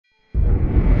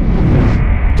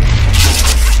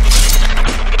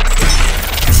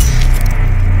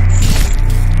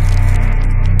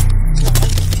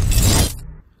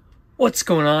What's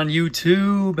going on,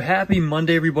 YouTube? Happy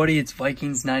Monday, everybody. It's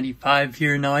Vikings95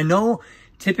 here. Now, I know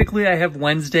typically I have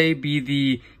Wednesday be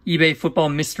the eBay football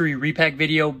mystery repack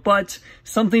video, but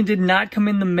something did not come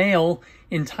in the mail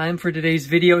in time for today's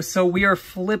video, so we are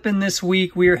flipping this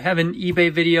week. We are having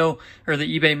eBay video, or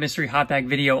the eBay mystery hot pack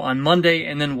video on Monday,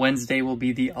 and then Wednesday will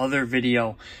be the other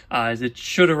video, as it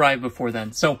should arrive before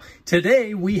then. So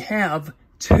today we have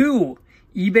two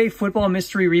eBay football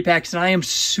mystery repacks, and I am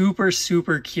super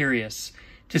curious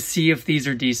to see if these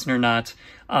are decent or not.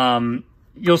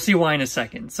 You'll see why in a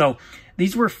second. So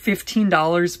these were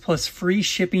 $15 plus free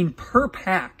shipping per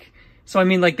pack. So I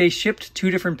mean, like, they shipped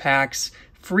two different packs,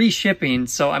 free shipping.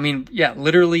 So I mean, yeah,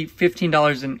 literally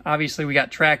 $15, and obviously we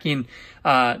got tracking.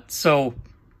 So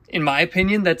in my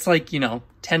opinion, that's like, you know,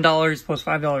 $10 plus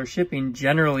 $5 shipping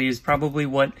generally is probably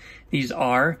what these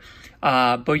are.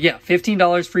 But yeah,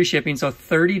 $15 free shipping, so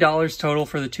 $30 total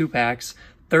for the two packs.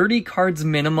 30 cards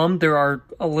minimum. There are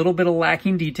a little bit of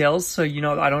lacking details, so, you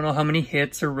know, I don't know how many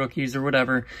hits or rookies or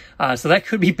whatever. So that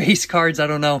could be base cards, I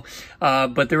don't know.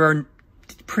 But there are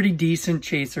pretty decent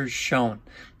chasers shown.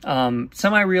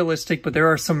 Semi-realistic, but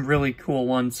there are some really cool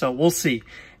ones, so we'll see.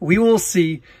 We will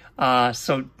see.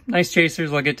 So nice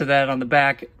chasers, we'll get to that on the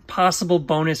back. Possible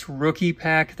bonus rookie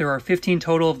pack. There are 15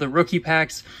 total of the rookie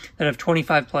packs that have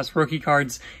 25 plus rookie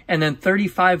cards, and then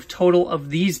 35 total of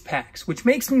these packs, which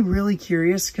makes me really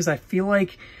curious because I feel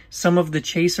like some of the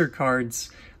chaser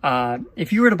cards,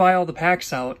 if you were to buy all the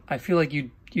packs out, I feel like you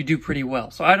do pretty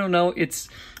well. So I don't know.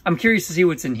 I'm curious to see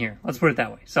what's in here. Let's put it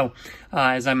that way. So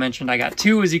as I mentioned, I got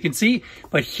two, as you can see,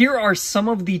 but here are some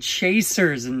of the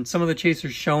chasers, and some of the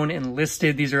chasers shown and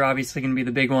listed. These are obviously going to be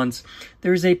the big ones.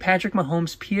 There's a Patrick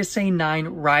Mahomes PSA 9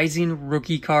 Rising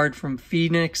rookie card from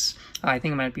Phoenix. I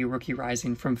think it might be rookie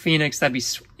Rising from Phoenix. That'd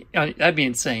be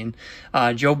insane.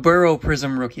 Joe Burrow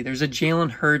Prism rookie. There's a Jalen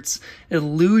Hurts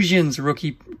Illusions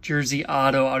rookie jersey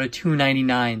auto out of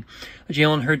 $2.99. A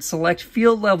Jalen Hurts Select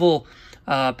Field Level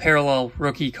parallel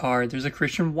rookie card. There's a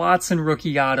Christian Watson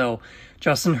rookie auto.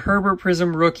 Justin Herbert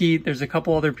Prism rookie. There's a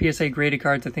couple other PSA graded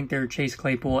cards. I think they're Chase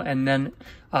Claypool, and then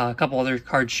a couple other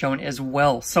cards shown as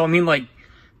well. So I mean, like,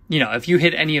 you know, if you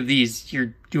hit any of these,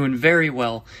 you're doing very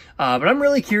well. But I'm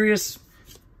really curious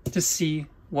to see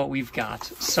what we've got.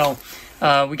 So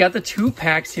we got the two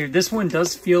packs here. This one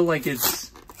does feel like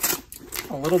it's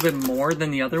a little bit more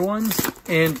than the other ones,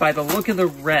 and by the look of the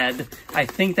red, I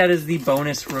think that is the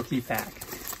bonus rookie pack.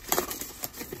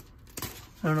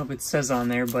 I don't know if it says on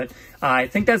there, but I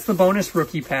think that's the bonus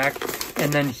rookie pack,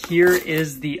 and then here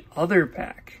is the other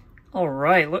pack. All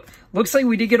right, looks like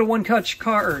we did get a one-cut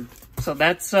card, so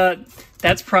that's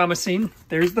promising.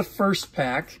 There's the first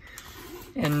pack,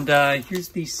 and here's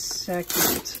the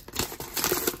second.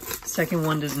 Second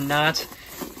one does not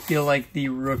feel like the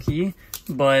rookie,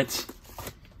 but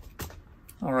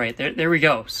all right, there we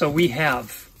go. So we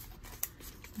have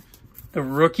the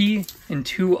rookie and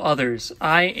two others.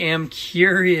 I am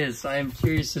curious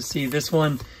to see. This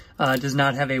one does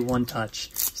not have a one touch,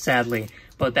 sadly,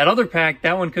 but that other pack,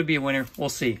 that one could be a winner. We'll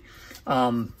see.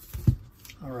 All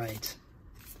right,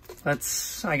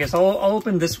 I guess I'll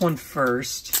open this one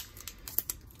first.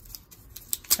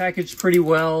 Packaged pretty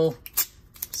well,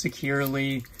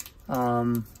 securely.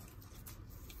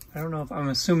 I don't know if I'm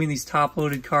assuming these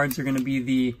top-loaded cards are going to be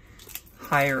the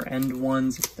higher-end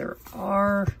ones. If there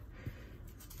are,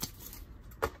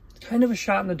 kind of a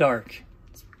shot in the dark,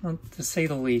 to say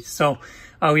the least. So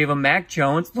we have a Mac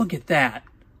Jones. Look at that.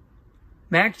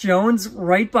 Mac Jones,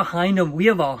 right behind him, we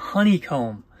have a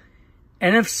honeycomb.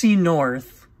 NFC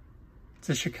North. It's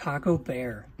a Chicago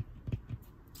Bear.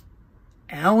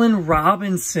 Allen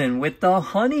Robinson with the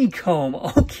honeycomb.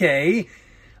 Okay.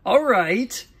 All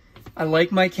right. I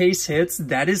like my case hits.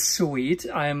 That is sweet.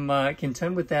 I'm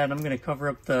content with that. I'm going to cover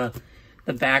up the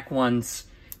back ones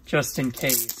just in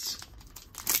case.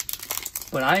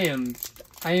 But I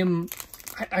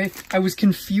was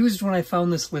confused when I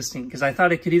found this listing, because I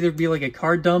thought it could either be like a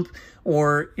card dump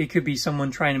or it could be someone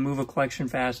trying to move a collection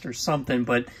fast or something,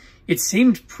 but it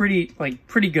seemed pretty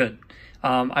good.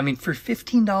 I mean, for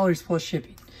 $15 plus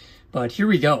shipping. But here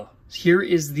we go. Here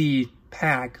is the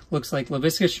pack. Looks like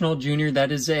Laviska Shenault Jr.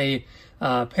 That is a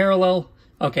parallel.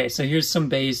 Okay, so here's some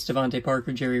base. Devontae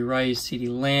Parker, Jerry Rice, CeeDee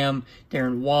Lamb,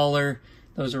 Darren Waller.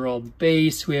 Those are all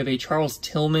base. We have a Charles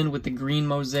Tillman with the green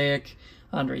mosaic.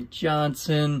 Andre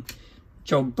Johnson.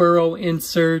 Joe Burrow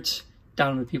insert.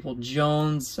 Donovan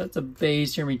Peoples-Jones. That's a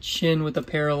base. Jeremy Chin with a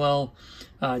parallel.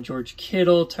 George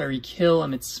Kittle, Tyreek Hill,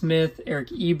 Emmitt Smith, Eric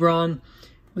Ebron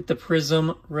with the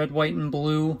prism, red, white, and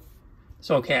blue.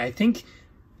 So, okay, I think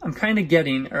I'm kind of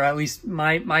getting, or at least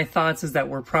my thoughts is that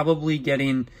we're probably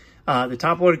getting The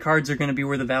top-loaded cards are going to be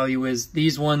where the value is.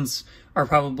 These ones are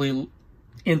probably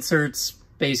inserts,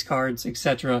 base cards,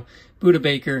 etc. Buda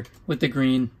Baker with the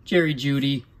green, Jerry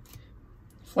Jeudy,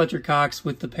 Fletcher Cox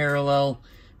with the parallel,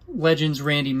 Legends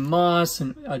Randy Moss,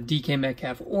 and DK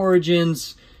Metcalf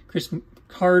Origins, Chris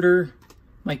Carter,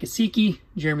 Mike Gesicki,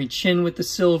 Jeremy Chin with the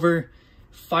silver,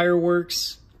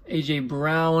 Fireworks, AJ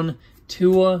Brown,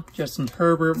 Tua, Justin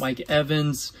Herbert, Mike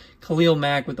Evans, Khalil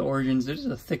Mack with the Origins. This is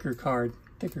a thicker card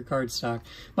stock.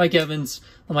 Mike Evans,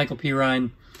 a Michael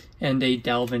Pirine, and a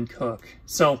Dalvin Cook.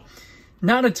 So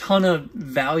not a ton of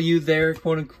value there,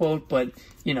 quote unquote, but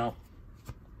you know,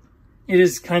 it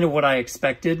is kind of what I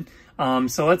expected.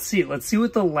 So let's see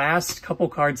what the last couple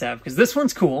cards have, because this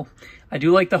one's cool. I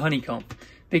do like the honeycomb.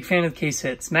 Big fan of the case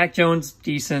hits. Mac Jones,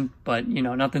 decent, but you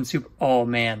know, nothing super. Oh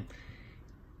man,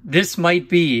 this might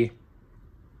be.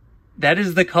 That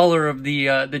is the color of the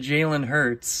Jalen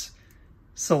Hurts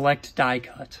select die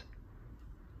cut.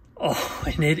 Oh,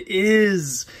 and it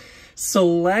is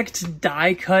select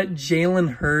die cut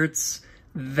Jalen Hurts.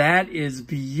 That is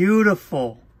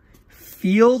beautiful.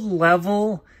 Field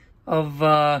level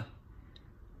of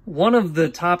one of the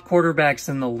top quarterbacks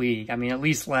in the league. I mean, at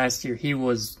least last year he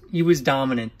was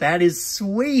dominant. That is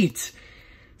sweet.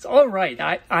 It's all right.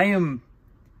 I am.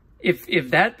 If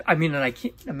that, I mean, and I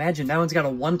can't imagine that one's got a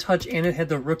one touch and it had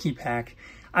the rookie pack.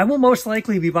 I will most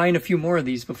likely be buying a few more of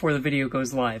these before the video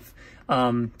goes live.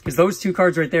 Because those two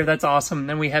cards right there, that's awesome. And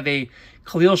then we have a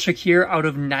Khalil Shakir out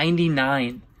of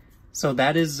 99. So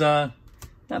that is not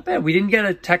bad. We didn't get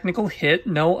a technical hit,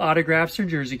 no autographs or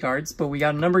jersey cards, but we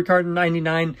got a numbered card in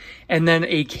 99 and then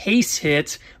a case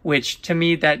hit, which to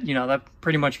me that, you know, that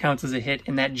pretty much counts as a hit,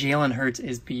 and that Jalen Hurts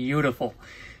is beautiful.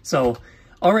 So,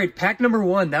 all right, pack number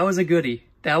 1, that was a goodie.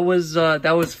 That was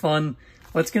fun.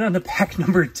 Let's get on to pack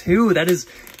number 2.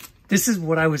 This is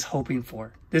what I was hoping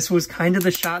for. This was kind of the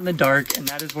shot in the dark, and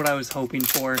that is what I was hoping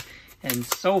for. And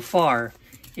so far,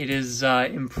 it is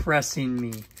impressing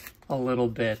me a little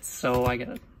bit. So I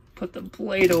gotta put the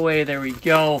blade away. There we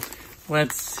go.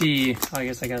 Let's see. I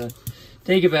guess I gotta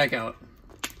take it back out.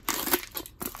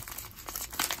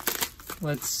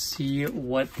 Let's see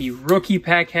what the rookie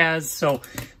pack has. So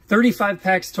 35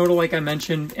 packs total, like I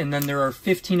mentioned, and then there are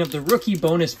 15 of the rookie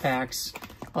bonus packs.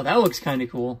 Oh, that looks kind of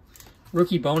cool.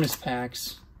 Rookie bonus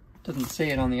packs. Doesn't say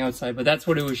it on the outside, but that's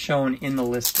what it was shown in the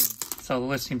listing. So the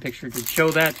listing picture did show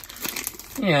that.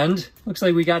 And looks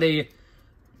like we got a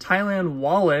Tylan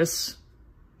Wallace,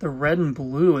 the red and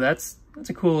blue. That's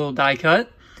a cool little die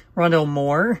cut. Rondell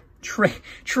Moore. Trey.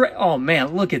 Oh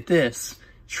man, look at this.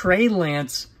 Trey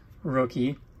Lance,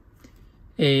 rookie.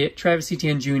 A Travis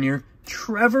Etienne Jr.,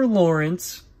 Trevor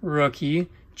Lawrence, rookie.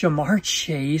 Jamar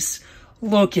Chase.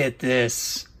 Look at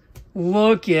this.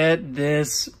 Look at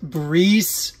this.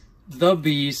 Breece, the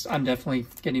Beast. I'm definitely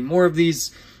getting more of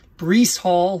these. Breece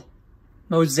Hall,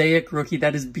 Mosaic rookie.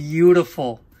 That is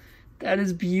beautiful. That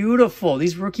is beautiful.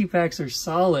 These rookie packs are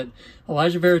solid.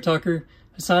 Elijah Vera Tucker,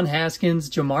 Hassan Haskins,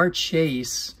 Jamar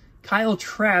Chase, Kyle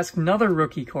Trask, another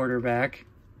rookie quarterback.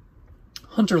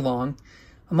 Hunter Long,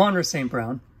 Amon-Ra St.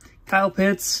 Brown, Kyle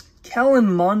Pitts,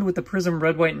 Kellen Mond with the Prism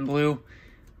red, white, and blue,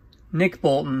 Nick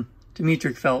Bolton,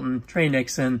 Demetric Felton, Trey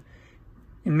Nixon,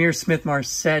 Emir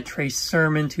Smith-Marset, Trey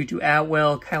Sermon, Tutu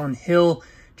Atwell, Kylan Hill,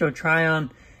 Joe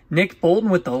Tryon, Nick Bolton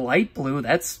with the light blue.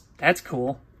 That's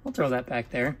cool. I'll throw that back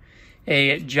there.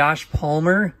 A Josh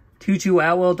Palmer, Tutu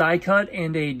Atwell die cut,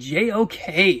 and a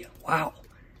JOK. Wow.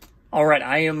 All right,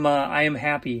 I am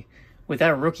happy with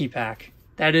that rookie pack.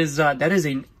 That is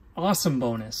an awesome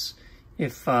bonus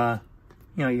if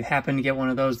you know, you happen to get one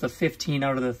of those, the 15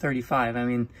 out of the 35. I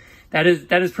mean, that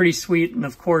is pretty sweet. And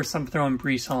of course, I'm throwing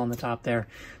Breece Hall on the top there.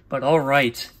 But all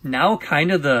right, now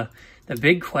kind of the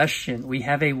big question. We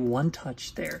have a one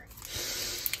touch there.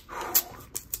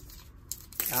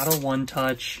 Got a one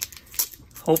touch.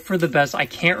 Hope for the best. I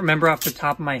can't remember off the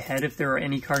top of my head if there are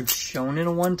any cards shown in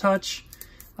a one touch.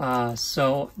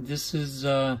 So this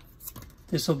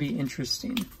will be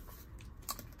interesting.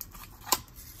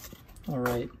 All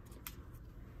right.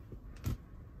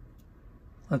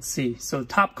 Let's see. So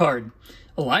top card,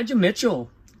 Elijah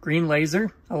Mitchell, green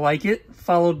laser. I like it.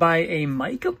 Followed by a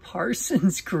Micah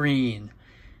Parsons green.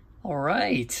 All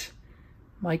right.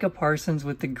 Micah Parsons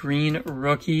with the green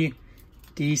rookie.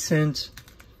 Decent.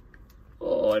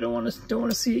 Oh, I don't want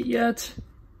to see it yet.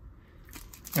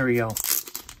 There we go.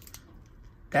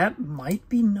 That might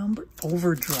be number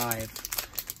Overdrive.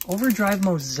 Overdrive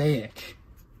Mosaic.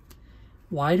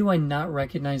 Why do I not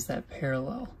recognize that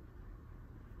parallel?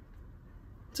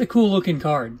 It's a cool looking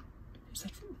card. Is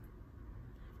that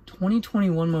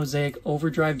 2021 Mosaic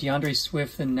Overdrive DeAndre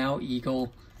Swift and now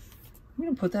Eagle? I'm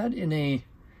going to put that in a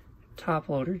top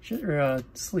loader, or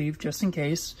sleeve, just in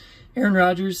case. Aaron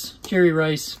Rodgers, Jerry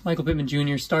Rice, Michael Pittman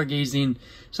Jr., stargazing.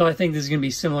 So I think this is going to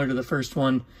be similar to the first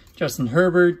one. Justin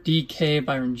Herbert, DK,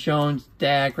 Byron Jones,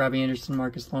 Dak, Robbie Anderson,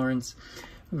 Marcus Lawrence,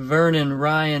 Vernon,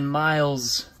 Ryan,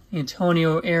 Miles,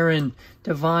 Antonio, Aaron,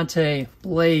 Devontae,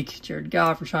 Blake, Jared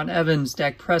Goff, Rashaan Evans,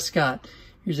 Dak Prescott.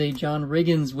 Here's a John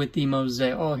Riggins with the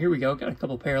mosaic. Oh, here we go. Got a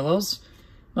couple parallels.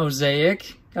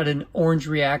 Mosaic. Got an orange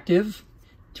reactive.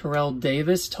 Terrell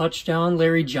Davis, touchdown.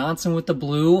 Larry Johnson with the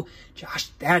blue. Josh,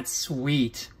 that's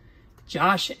sweet.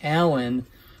 Josh Allen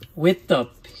with the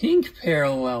pink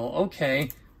parallel. Okay.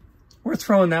 We're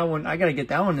throwing that one. I got to get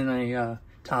that one in a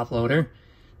top loader.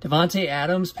 Devontae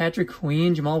Adams, Patrick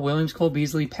Queen, Jamal Williams, Cole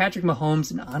Beasley, Patrick Mahomes,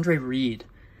 and Andre Reed.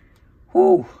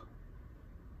 Whew.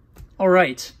 All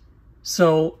right.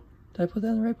 So, did I put that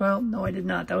in the right pile? No, I did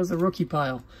not. That was the rookie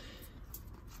pile.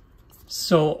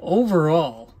 So,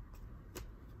 overall,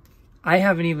 I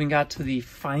haven't even got to the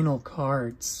final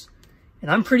cards. And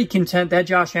I'm pretty content. That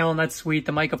Josh Allen, that's sweet.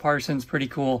 The Micah Parsons, pretty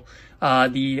cool.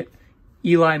 The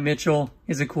Eli Mitchell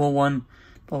is a cool one.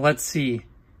 But let's see.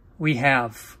 We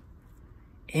have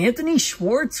Anthony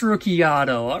Schwartz rookie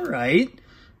auto. All right.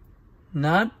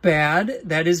 Not bad.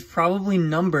 That is probably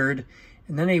numbered.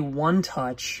 And then a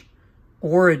one-touch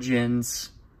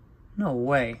Origins. No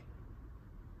way.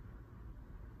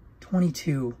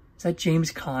 22. Is that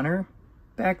James Conner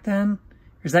back then?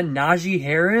 Or is that Najee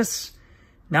Harris?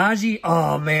 Najee,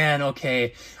 oh man,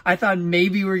 okay. I thought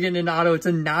maybe we were getting an auto. It's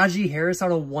a Najee Harris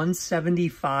out of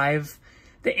 175.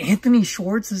 The Anthony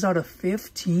Schwartz is out of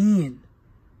 15.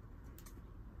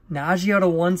 Najee out of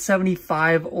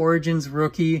 175, Origins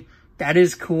rookie. That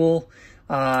is cool.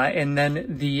 And then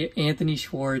the Anthony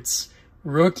Schwartz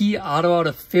rookie auto out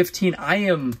of 15. I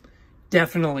am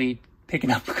definitely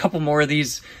picking up a couple more of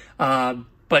these.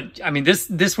 But I mean,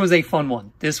 this was a fun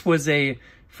one. This was a,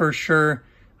 for sure,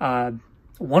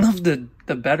 one of the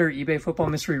better eBay football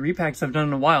mystery repacks I've done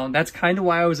in a while. And that's kind of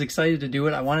why I was excited to do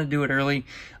it. I wanted to do it early,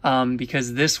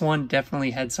 because this one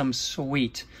definitely had some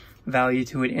sweet value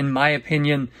to it, in my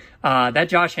opinion. That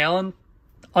Josh Allen,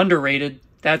 underrated.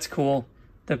 That's cool.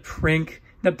 The pink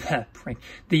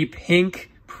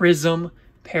prism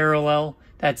parallel.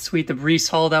 That's sweet. The Breece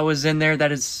Hall that was in there.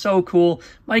 That is so cool.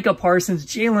 Micah Parsons,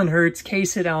 Jalen Hurts,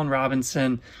 K-Sit Allen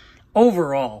Robinson.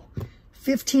 Overall,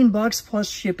 $15 plus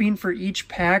shipping for each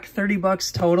pack,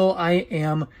 $30 total. I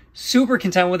am super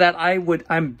content with that.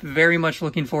 I'm very much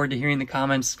looking forward to hearing the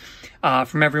comments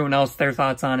from everyone else, their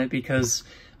thoughts on it, because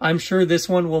I'm sure this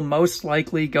one will most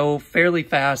likely go fairly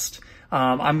fast.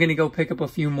 I'm going to go pick up a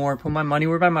few more, put my money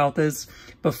where my mouth is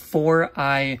before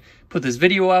I put this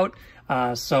video out.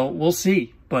 So we'll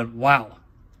see. But wow,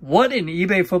 what an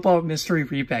eBay football mystery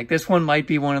repack. This one might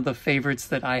be one of the favorites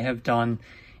that I have done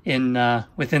in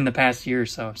within the past year or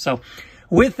so. So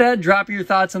with that, drop your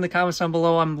thoughts in the comments down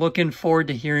below. I'm looking forward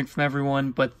to hearing from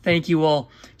everyone. But thank you all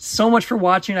so much for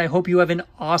watching. I hope you have an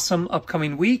awesome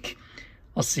upcoming week.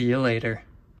 I'll see you later.